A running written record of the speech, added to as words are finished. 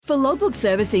For logbook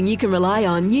servicing you can rely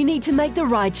on, you need to make the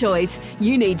right choice.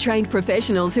 You need trained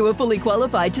professionals who are fully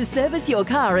qualified to service your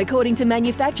car according to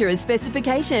manufacturer's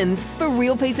specifications. For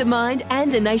real peace of mind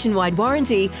and a nationwide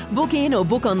warranty, book in or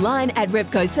book online at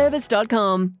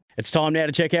repcoservice.com. It's time now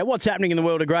to check out what's happening in the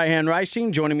world of greyhound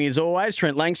racing. Joining me as always,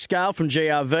 Trent Langskaill from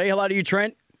GRV. Hello to you,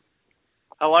 Trent.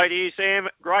 Hello to you, Sam.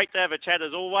 Great to have a chat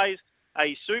as always.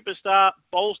 A superstar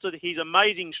bolstered his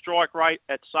amazing strike rate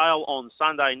at Sale on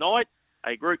Sunday night.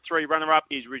 A Group 3 runner-up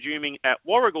is resuming at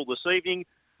Warragul this evening.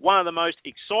 One of the most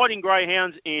exciting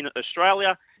greyhounds in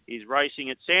Australia is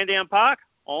racing at Sandown Park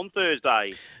on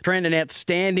Thursday. Trent, an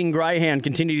outstanding greyhound,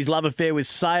 continued his love affair with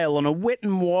Sale on a wet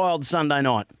and wild Sunday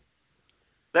night.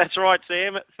 That's right,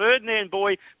 Sam. Ferdinand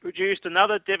Boy produced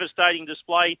another devastating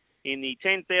display in the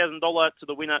 $10,000 to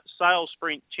the winner Sale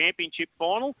Sprint Championship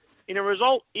final in a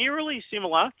result eerily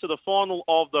similar to the final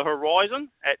of the Horizon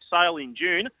at Sale in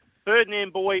June.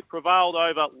 Ferdinand Boy prevailed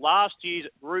over last year's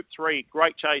Group 3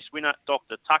 Great Chase winner,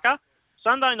 Dr. Tucker.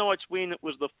 Sunday night's win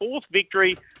was the fourth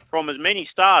victory from as many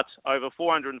starts over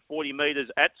 440 metres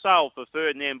at Sale for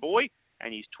Ferdinand Boy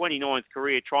and his 29th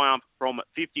career triumph from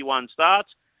 51 starts.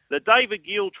 The David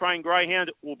Gill trained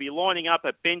greyhound will be lining up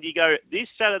at Bendigo this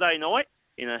Saturday night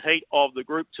in a heat of the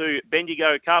Group 2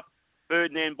 Bendigo Cup.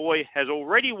 Ferdinand Boy has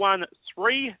already won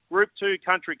 3 Group 2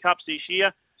 Country Cups this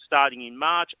year, starting in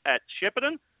March at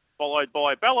Shepparton, followed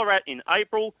by Ballarat in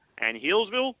April and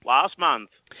Hillsville last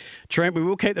month. Trent, we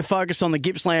will keep the focus on the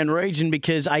Gippsland region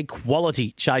because a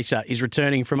quality chaser is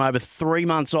returning from over 3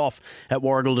 months off at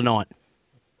Warragul tonight.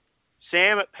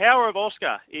 Sam, Power of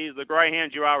Oscar is the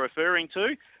greyhound you are referring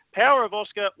to. Power of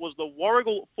Oscar was the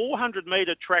Warragul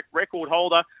 400-metre track record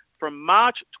holder from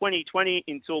March 2020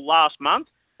 until last month,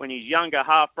 when his younger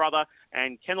half-brother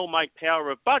and kennel-mate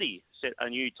Power of Buddy set a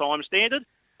new time standard.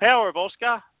 Power of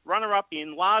Oscar, runner-up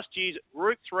in last year's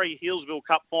Group 3 Hillsville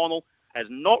Cup final, has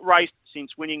not raced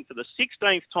since winning for the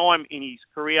 16th time in his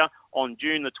career on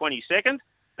June the 22nd.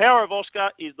 Power of Oscar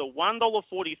is the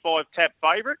 $1.45 tap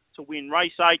favourite to win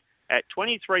race 8 at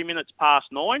 23 minutes past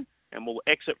 9 and will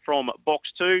exit from box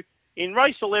 2. In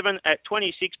race 11 at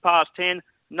 26 past 10,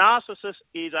 Narcissus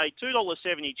is a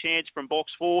 $2.70 chance from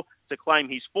box 4 to claim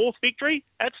his fourth victory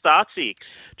at start 6.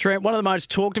 Trent, one of the most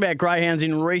talked about greyhounds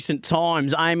in recent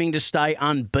times, aiming to stay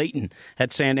unbeaten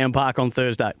at Sandown Park on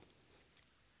Thursday.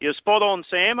 You're spot on,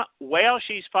 Sam. Wow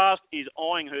She's Fast is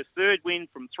eyeing her third win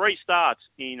from 3 starts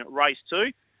in race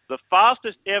 2. The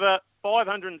fastest ever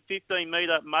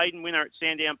 515-metre maiden winner at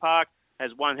Sandown Park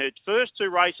has won her first 2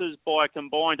 races by a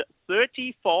combined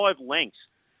 35 lengths.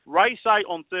 Race 8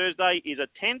 on Thursday is a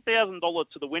 $10,000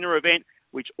 to the winner event,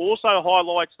 which also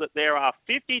highlights that there are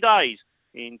 50 days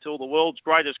until the world's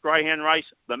greatest greyhound race,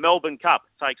 the Melbourne Cup,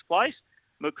 takes place.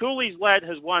 McCooley's Lad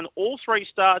has won all 3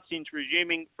 starts since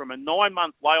resuming from a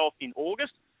 9-month layoff in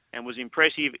August and was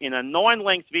impressive in a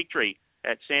 9-length victory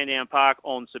at Sandown Park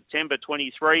on September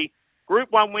 23.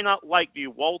 Group 1 winner,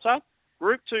 Lakeview Walter.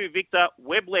 Group 2 victor,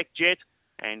 Weblek Jet.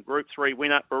 And Group 3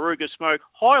 winner, Baruga Smoke,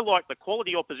 highlight the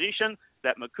quality opposition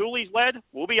that McCooley's Lad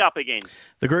will be up against.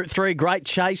 The Group 3 Great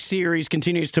Chase Series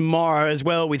continues tomorrow as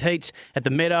well, with heats at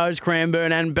the Meadows,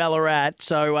 Cranbourne and Ballarat.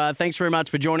 So thanks very much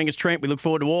for joining us, Trent. We look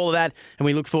forward to all of that, and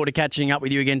we look forward to catching up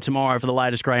with you again tomorrow for the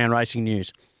latest greyhound racing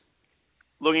news.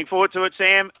 Looking forward to it,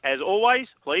 Sam. As always,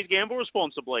 please gamble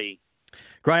responsibly.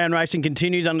 Greyhound racing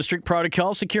continues under strict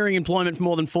protocol, securing employment for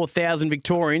more than 4,000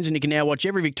 Victorians, and you can now watch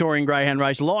every Victorian greyhound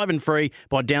race live and free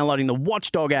by downloading the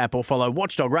Watchdog app or follow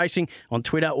Watchdog Racing on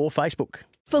Twitter or Facebook.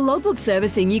 For logbook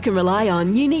servicing you can rely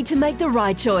on, you need to make the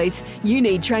right choice. You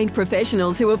need trained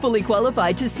professionals who are fully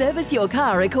qualified to service your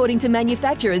car according to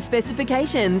manufacturer's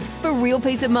specifications. For real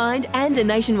peace of mind and a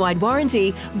nationwide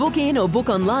warranty, book in or book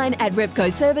online at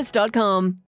repcoservice.com.